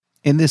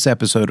In this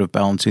episode of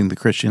Balancing the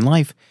Christian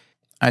Life,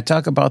 I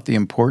talk about the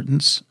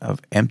importance of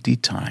empty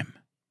time.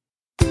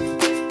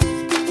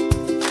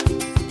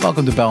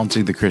 Welcome to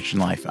Balancing the Christian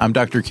Life. I'm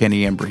Dr.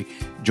 Kenny Embry.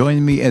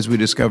 Join me as we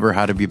discover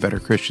how to be better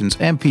Christians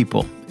and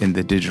people in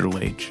the digital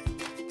age.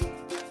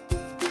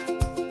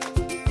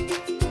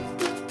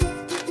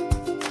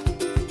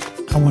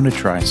 I want to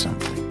try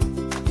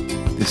something.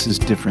 This is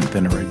different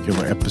than a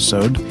regular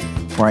episode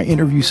where I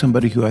interview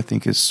somebody who I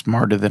think is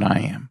smarter than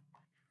I am.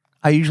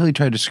 I usually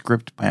try to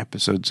script my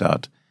episodes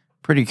out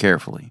pretty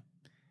carefully,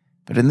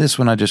 but in this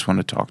one, I just want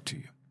to talk to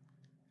you.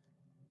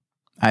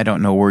 I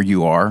don't know where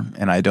you are,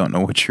 and I don't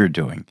know what you're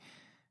doing,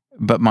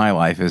 but my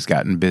life has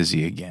gotten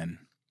busy again.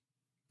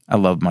 I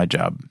love my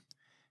job,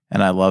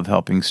 and I love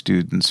helping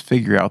students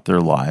figure out their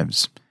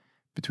lives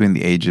between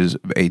the ages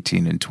of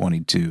 18 and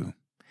 22.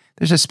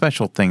 There's a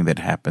special thing that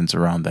happens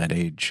around that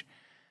age.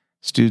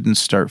 Students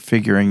start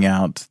figuring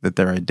out that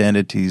their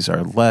identities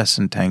are less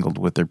entangled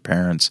with their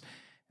parents,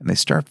 and they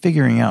start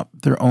figuring out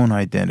their own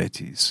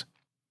identities.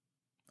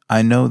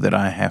 I know that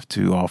I have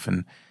to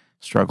often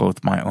struggle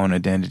with my own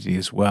identity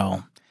as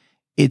well.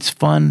 It's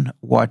fun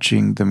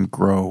watching them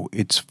grow.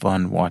 It's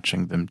fun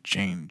watching them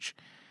change.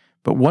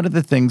 But one of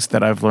the things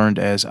that I've learned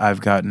as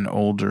I've gotten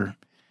older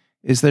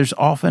is there's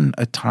often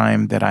a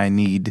time that I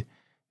need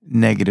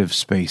negative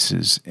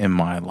spaces in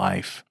my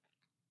life.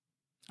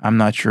 I'm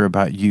not sure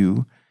about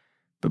you,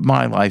 but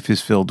my life is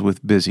filled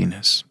with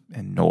busyness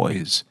and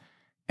noise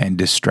and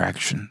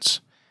distractions.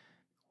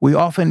 We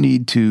often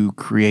need to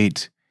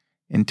create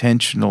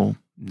intentional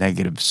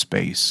negative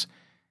space,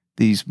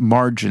 these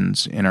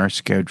margins in our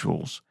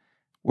schedules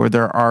where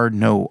there are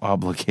no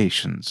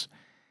obligations.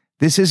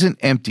 This isn't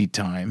empty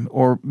time,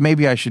 or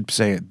maybe I should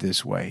say it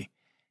this way.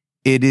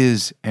 It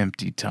is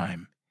empty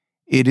time.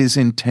 It is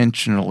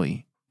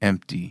intentionally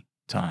empty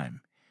time,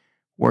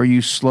 where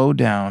you slow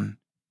down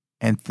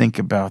and think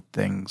about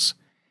things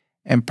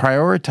and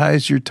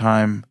prioritize your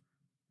time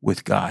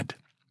with God.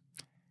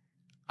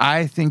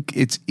 I think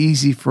it's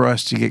easy for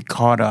us to get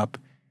caught up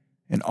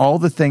in all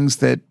the things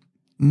that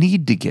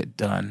need to get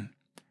done,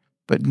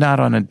 but not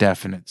on a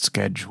definite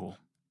schedule.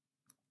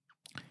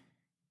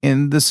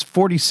 In this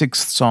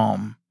 46th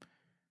Psalm,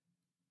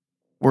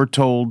 we're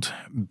told,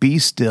 "Be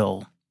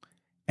still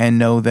and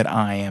know that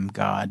I am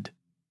God.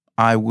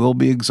 I will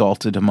be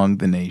exalted among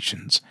the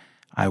nations.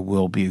 I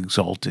will be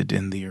exalted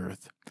in the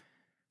earth."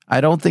 I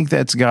don't think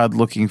that's God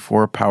looking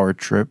for a power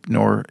trip,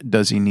 nor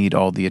does he need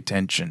all the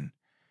attention.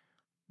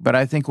 But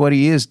I think what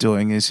he is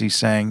doing is he's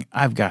saying,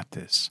 I've got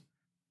this.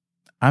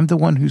 I'm the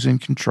one who's in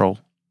control.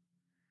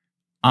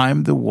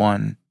 I'm the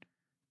one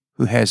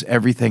who has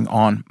everything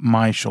on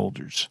my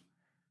shoulders.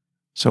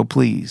 So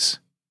please,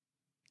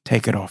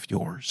 take it off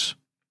yours.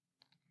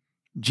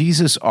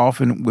 Jesus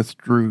often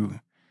withdrew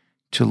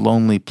to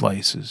lonely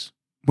places.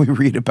 We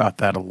read about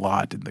that a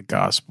lot in the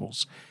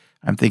Gospels.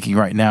 I'm thinking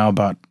right now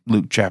about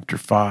Luke chapter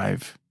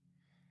 5.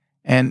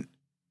 And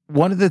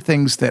one of the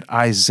things that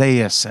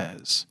Isaiah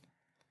says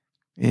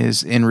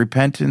is, in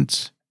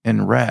repentance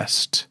and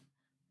rest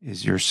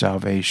is your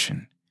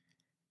salvation.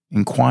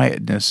 In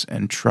quietness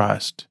and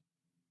trust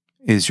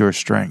is your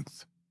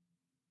strength.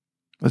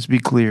 Let's be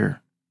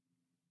clear.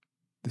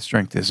 The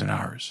strength isn't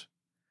ours.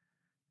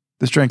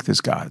 The strength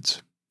is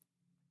God's.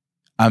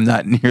 I'm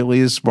not nearly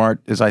as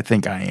smart as I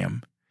think I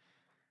am.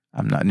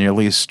 I'm not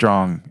nearly as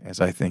strong as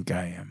I think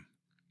I am.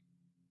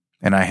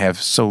 And I have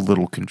so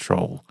little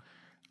control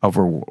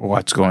over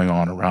what's going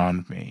on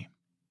around me.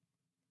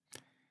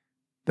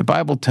 The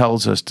Bible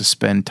tells us to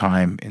spend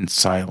time in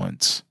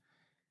silence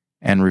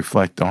and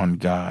reflect on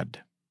God.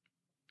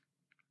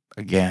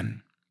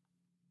 Again,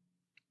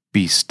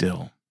 be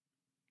still.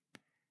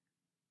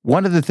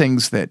 One of the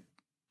things that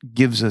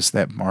gives us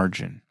that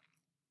margin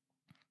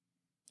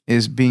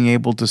is being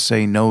able to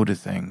say no to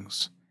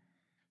things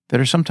that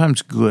are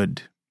sometimes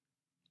good,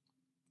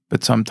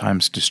 but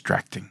sometimes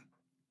distracting.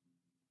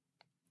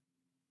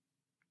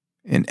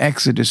 In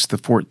Exodus, the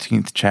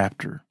 14th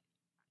chapter,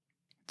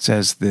 it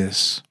says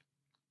this,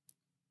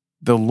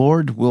 "The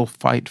Lord will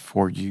fight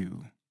for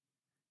you.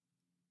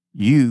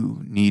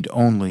 You need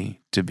only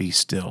to be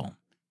still."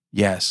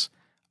 Yes,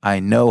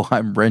 I know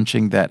I'm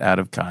wrenching that out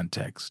of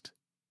context,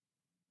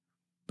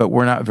 but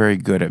we're not very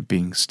good at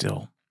being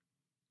still.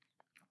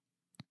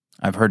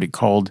 I've heard it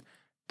called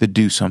the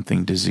do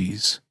something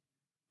disease.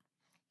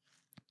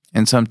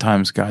 And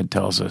sometimes God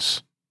tells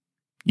us,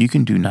 you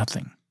can do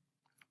nothing.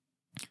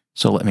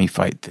 So let me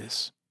fight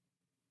this.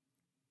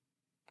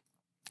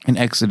 In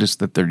Exodus,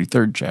 the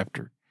 33rd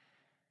chapter,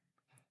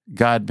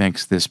 God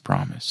makes this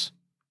promise.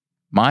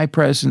 My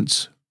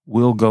presence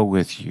will go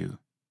with you,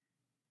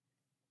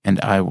 and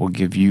I will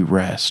give you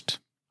rest.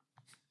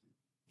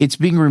 It's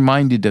being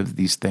reminded of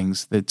these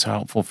things that's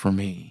helpful for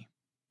me.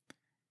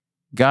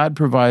 God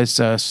provides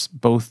us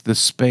both the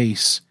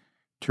space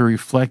to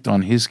reflect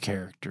on His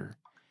character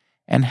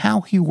and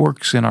how He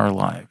works in our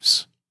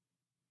lives.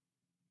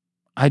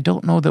 I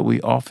don't know that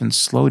we often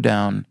slow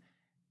down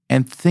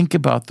and think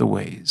about the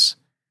ways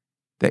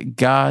that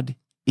God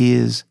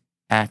is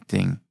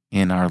acting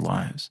in our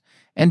lives.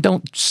 And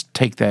don't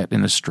take that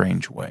in a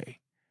strange way.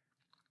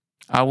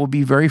 I will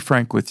be very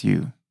frank with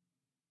you.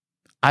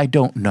 I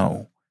don't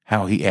know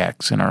how he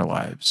acts in our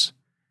lives.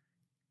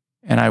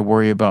 And I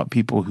worry about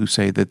people who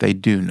say that they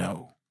do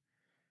know.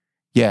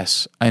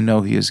 Yes, I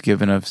know he has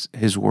given us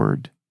his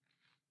word.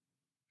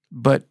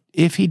 But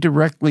if he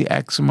directly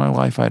acts in my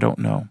life, I don't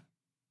know.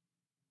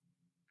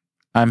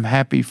 I'm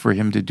happy for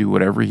him to do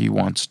whatever he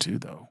wants to,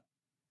 though.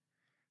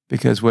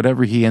 Because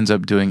whatever he ends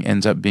up doing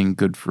ends up being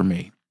good for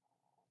me.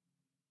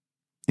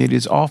 It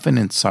is often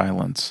in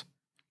silence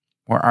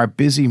where our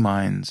busy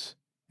minds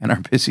and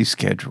our busy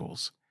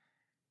schedules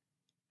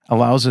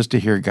allows us to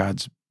hear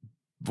God's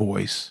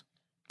voice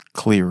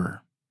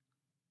clearer.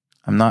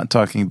 I'm not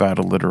talking about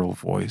a literal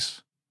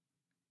voice,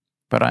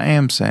 but I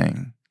am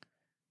saying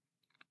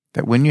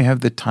that when you have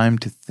the time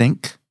to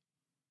think,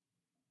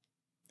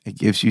 it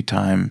gives you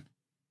time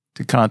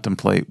to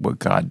contemplate what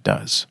God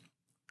does.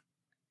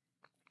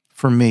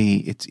 For me,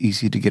 it's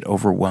easy to get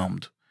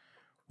overwhelmed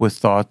with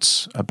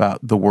thoughts about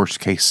the worst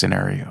case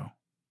scenario.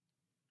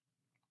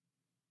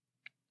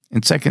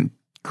 In 2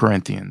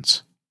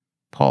 Corinthians,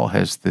 Paul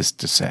has this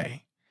to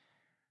say.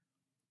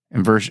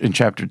 In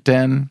chapter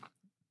 10,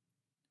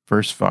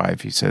 verse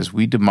 5, he says,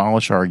 "We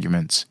demolish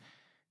arguments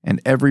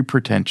and every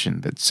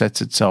pretension that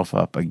sets itself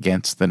up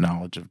against the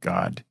knowledge of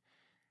God,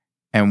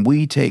 and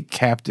we take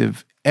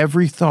captive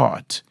every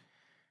thought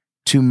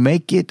to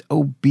make it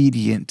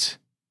obedient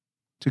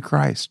to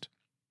Christ."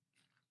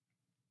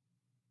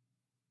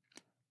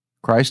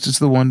 Christ is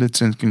the one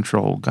that's in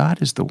control.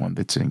 God is the one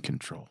that's in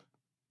control.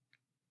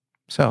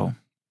 So,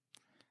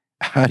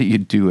 how do you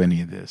do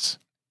any of this?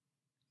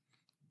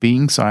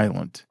 Being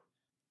silent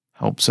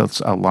helps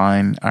us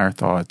align our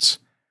thoughts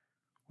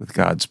with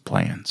God's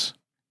plans.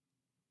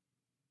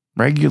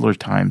 Regular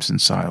times in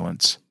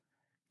silence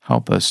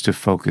help us to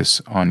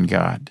focus on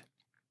God.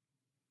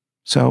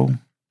 So,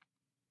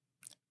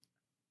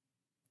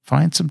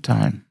 find some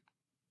time.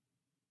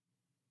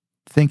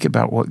 Think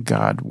about what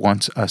God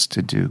wants us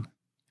to do.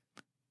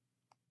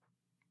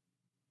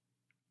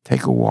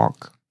 Take a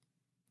walk.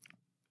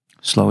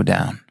 Slow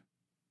down.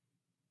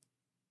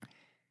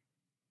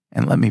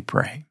 And let me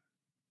pray.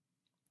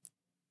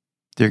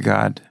 Dear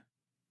God,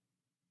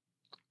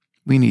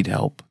 we need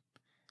help,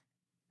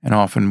 and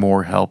often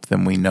more help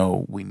than we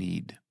know we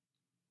need.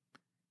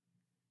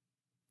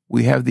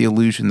 We have the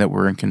illusion that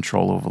we're in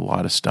control of a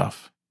lot of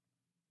stuff.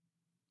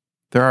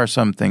 There are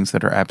some things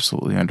that are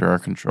absolutely under our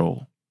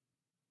control.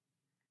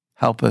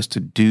 Help us to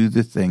do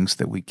the things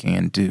that we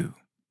can do.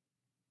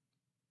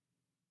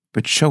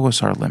 But show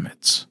us our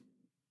limits.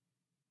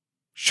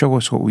 Show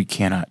us what we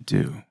cannot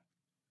do.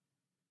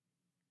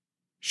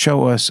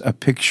 Show us a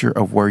picture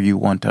of where you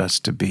want us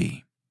to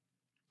be.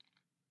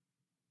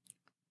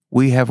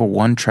 We have a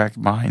one-track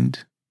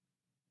mind.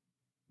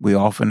 We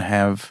often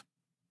have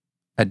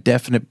a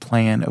definite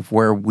plan of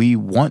where we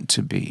want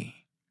to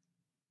be.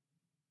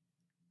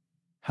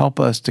 Help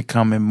us to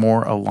come in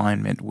more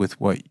alignment with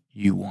what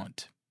you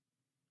want.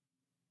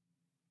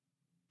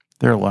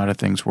 There are a lot of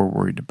things we're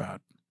worried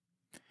about.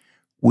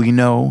 We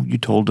know you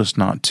told us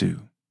not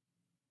to,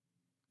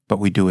 but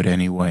we do it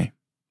anyway.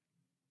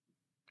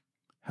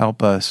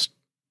 Help us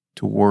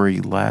to worry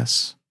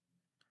less,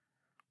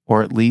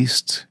 or at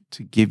least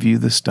to give you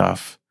the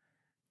stuff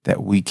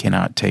that we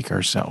cannot take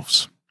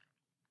ourselves.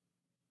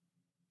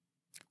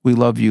 We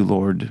love you,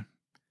 Lord,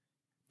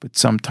 but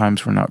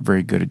sometimes we're not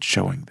very good at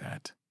showing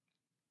that.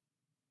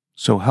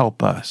 So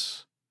help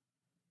us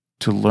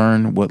to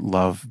learn what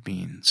love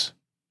means.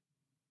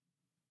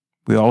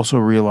 We also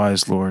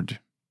realize, Lord,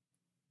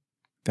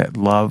 that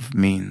love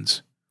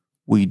means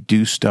we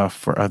do stuff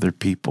for other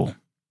people.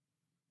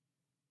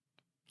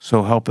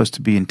 So help us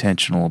to be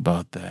intentional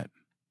about that.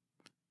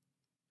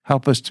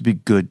 Help us to be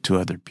good to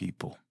other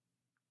people.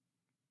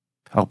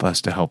 Help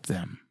us to help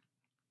them.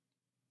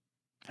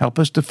 Help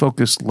us to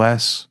focus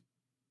less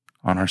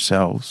on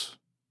ourselves.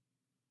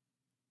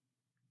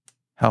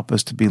 Help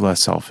us to be less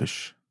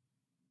selfish.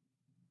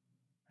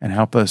 And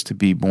help us to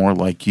be more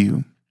like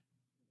you.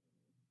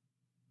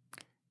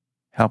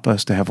 Help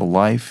us to have a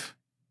life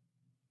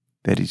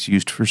that is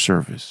used for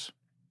service.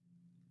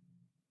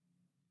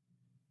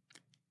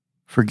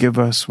 Forgive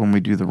us when we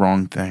do the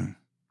wrong thing.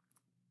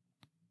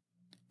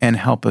 And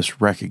help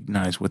us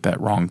recognize what that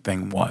wrong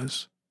thing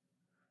was.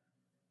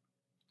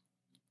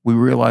 We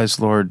realize,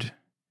 Lord,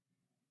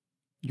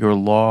 your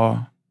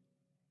law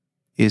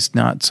is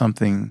not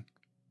something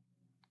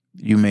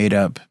you made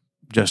up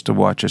just to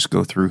watch us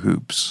go through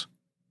hoops.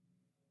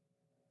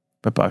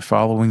 But by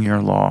following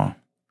your law,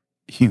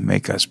 you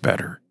make us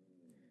better.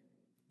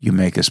 You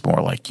make us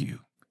more like you.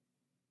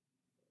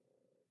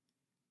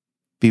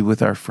 Be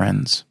with our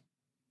friends.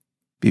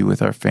 Be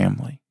with our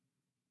family.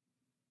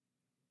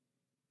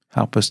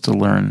 Help us to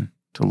learn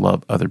to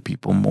love other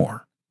people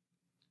more.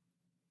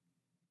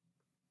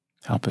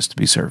 Help us to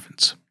be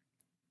servants.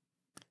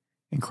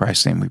 In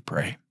Christ's name we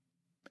pray.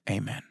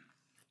 Amen.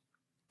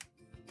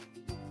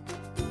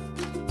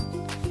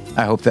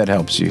 I hope that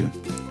helps you.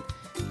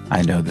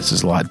 I know this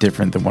is a lot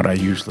different than what I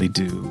usually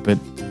do, but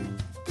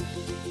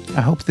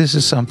I hope this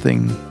is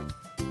something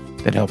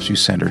that helps you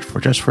centered for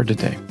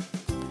today.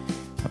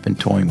 I've been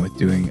toying with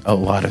doing a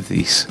lot of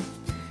these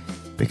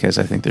because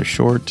I think they're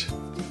short,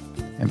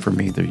 and for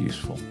me, they're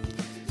useful.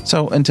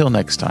 So until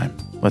next time,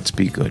 let's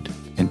be good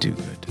and do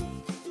good.